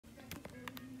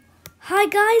Hi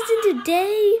guys, and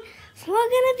today we're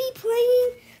gonna be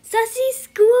playing Sussy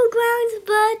School Grounds,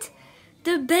 but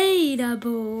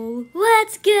debatable.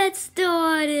 Let's get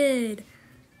started.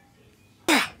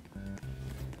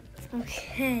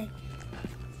 Okay.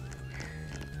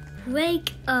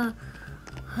 Wake up.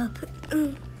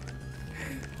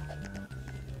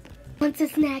 Wants a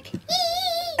snack.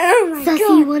 Oh my Sussy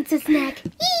God. wants a snack.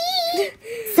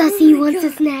 Sussy wants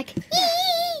a snack.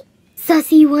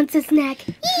 Sussy wants a snack.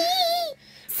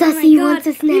 Sussy wants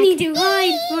a snack. We need to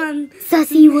hide from.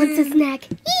 Sussy wants a snack.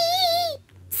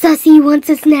 Sussy wants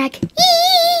a snack.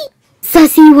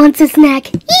 Sussy wants a snack.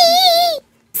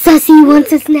 Sussy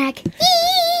wants a snack.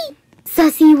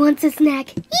 Sussy wants a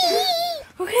snack.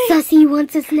 Okay. Sussy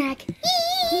wants a snack.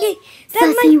 Okay.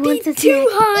 That Sussy might wants be a too snack.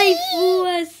 high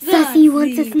for Sussy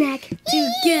wants a snack.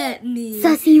 to get me.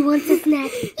 Sussy wants a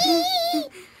snack.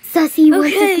 Sussy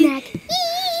wants a snack.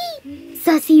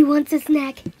 Sussy wants a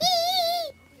snack.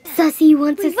 Sussy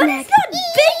wants a Wait, what snack. is that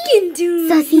bacon doing?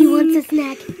 Sussy wants a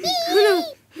snack. Oh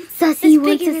no. Sussy This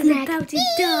wants bacon a is snack. about to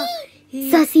die.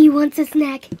 Sussy wants a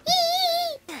snack.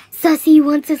 Sussy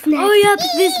wants a snack. Oh yep,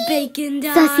 this bacon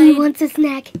died. Sussy wants a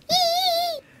snack.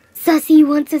 Sussy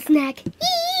wants a snack.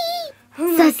 Oh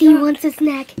my Sussy God. wants a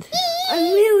snack. I'm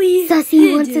really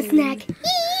Sussy wants a hidden. snack.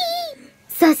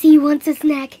 Sussy wants a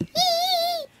snack.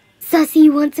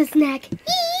 Sussy wants a snack.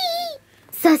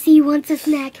 Sussy wants a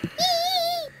snack.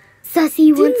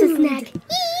 Sussy wants a Dude, snack.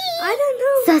 I don't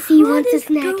know. Sussy what wants a is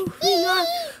snack. going on.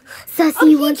 Sussy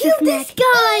He wants a killed snack. this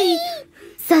guy.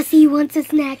 Sussy wants a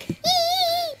snack.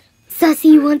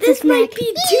 Sussy wants a This snack. might be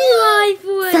too high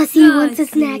for Sussy wants a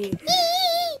snack.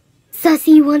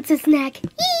 Sussy wants a snack.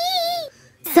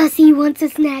 Sussy wants a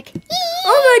snack.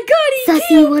 Oh my God, he Sussy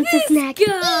killed wants a this snack.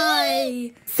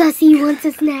 guy. Sussy wants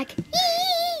a snack.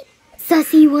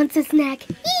 Sussy wants a snack.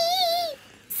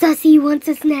 Sussy wants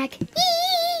a snack.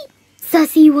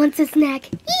 Sussy wants a snack.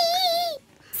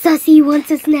 Sussy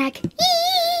wants a snack.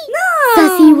 No.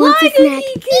 Sussy wants why a snack.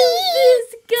 did he kill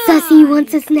this guy? Sussy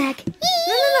wants a snack. No,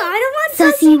 I don't want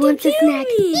Sussy Sussy wants to a kill snack.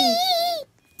 me.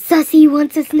 Sussy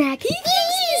wants a snack. He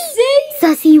thinks he's safe.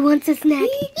 Sussy wants a snack.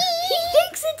 He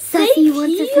thinks it's Sussy safe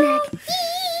wants a here. snack.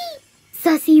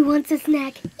 Sussy wants a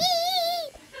snack.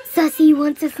 Sussy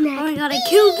wants a Oh snack. my God, I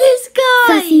killed this guy.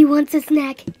 Sussy wants a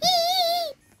snack.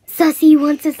 Sussy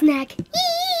wants a snack.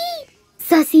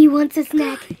 Sussy wants a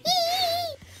snack.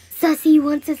 Sussy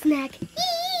wants a snack.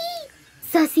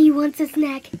 Sussy wants a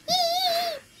snack.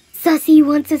 Sussy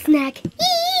wants a snack.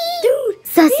 Dude,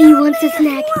 Sussy wants a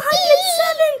snack.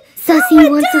 407. Sussy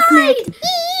wants a snack.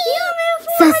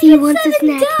 Sussy wants a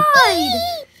snack.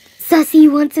 Died.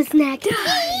 Sussy wants a snack.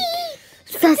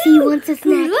 Sussy wants a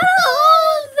snack. What are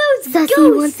all of those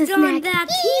Sussy wants ghosts a on snack. that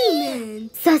human?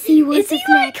 Sussy Is wants a he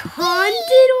snack. like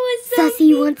haunted or something?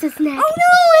 Sussy wants a snack. Oh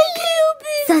no, I killed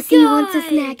this Sussy guy. wants a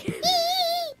snack.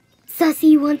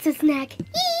 Sussy wants a snack.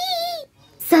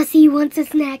 Sussy wants a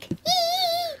snack.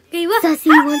 Okay, what?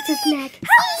 Sussy how wants a is he- snack.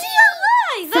 How is he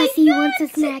alive? Sussy I wants a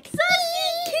thought snack.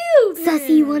 Sussy killed him.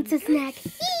 Sussy wants a snack.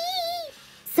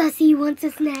 Sussy wants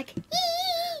a snack.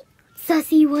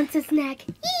 Sussy wants a snack.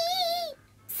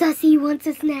 Sussy wants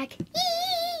a snack.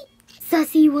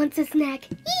 Sussy wants a snack.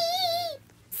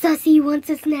 Sussy wants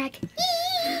a snack.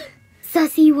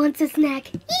 Sussy wants a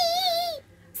snack.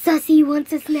 Sussy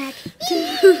wants a snack.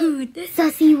 Dude.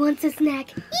 Sussy wants a snack.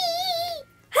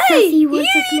 Hey, Sussy wants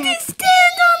you a need snack. to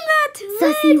stand on that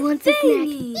Sussy red wants a snack.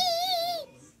 thingy.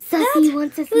 Sussy That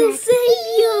wants a will snack.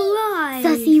 save your life.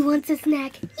 Sussy wants a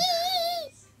snack.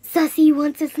 Sussy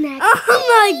wants a snack. Oh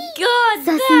my God,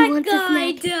 Sussy that wants a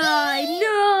guy snack. died.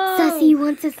 No. Sussy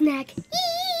wants a snack.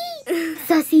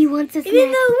 Sussy wants a Even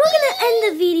snack. though we're gonna end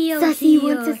the video Sussy here.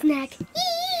 wants a snack.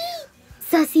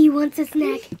 Sussy wants a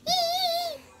snack.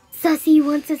 Sussy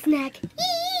wants a snack.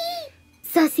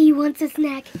 Sussy wants a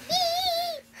snack.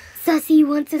 Sussy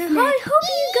wants a snack. I hope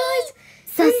you guys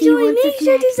Sussy enjoy. wants a Make sure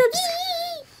snack. to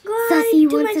subscribe Sussy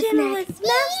to wants my a channel snack. and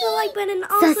smash the like button and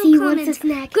also Sussy comment. wants a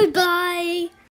snack. Goodbye.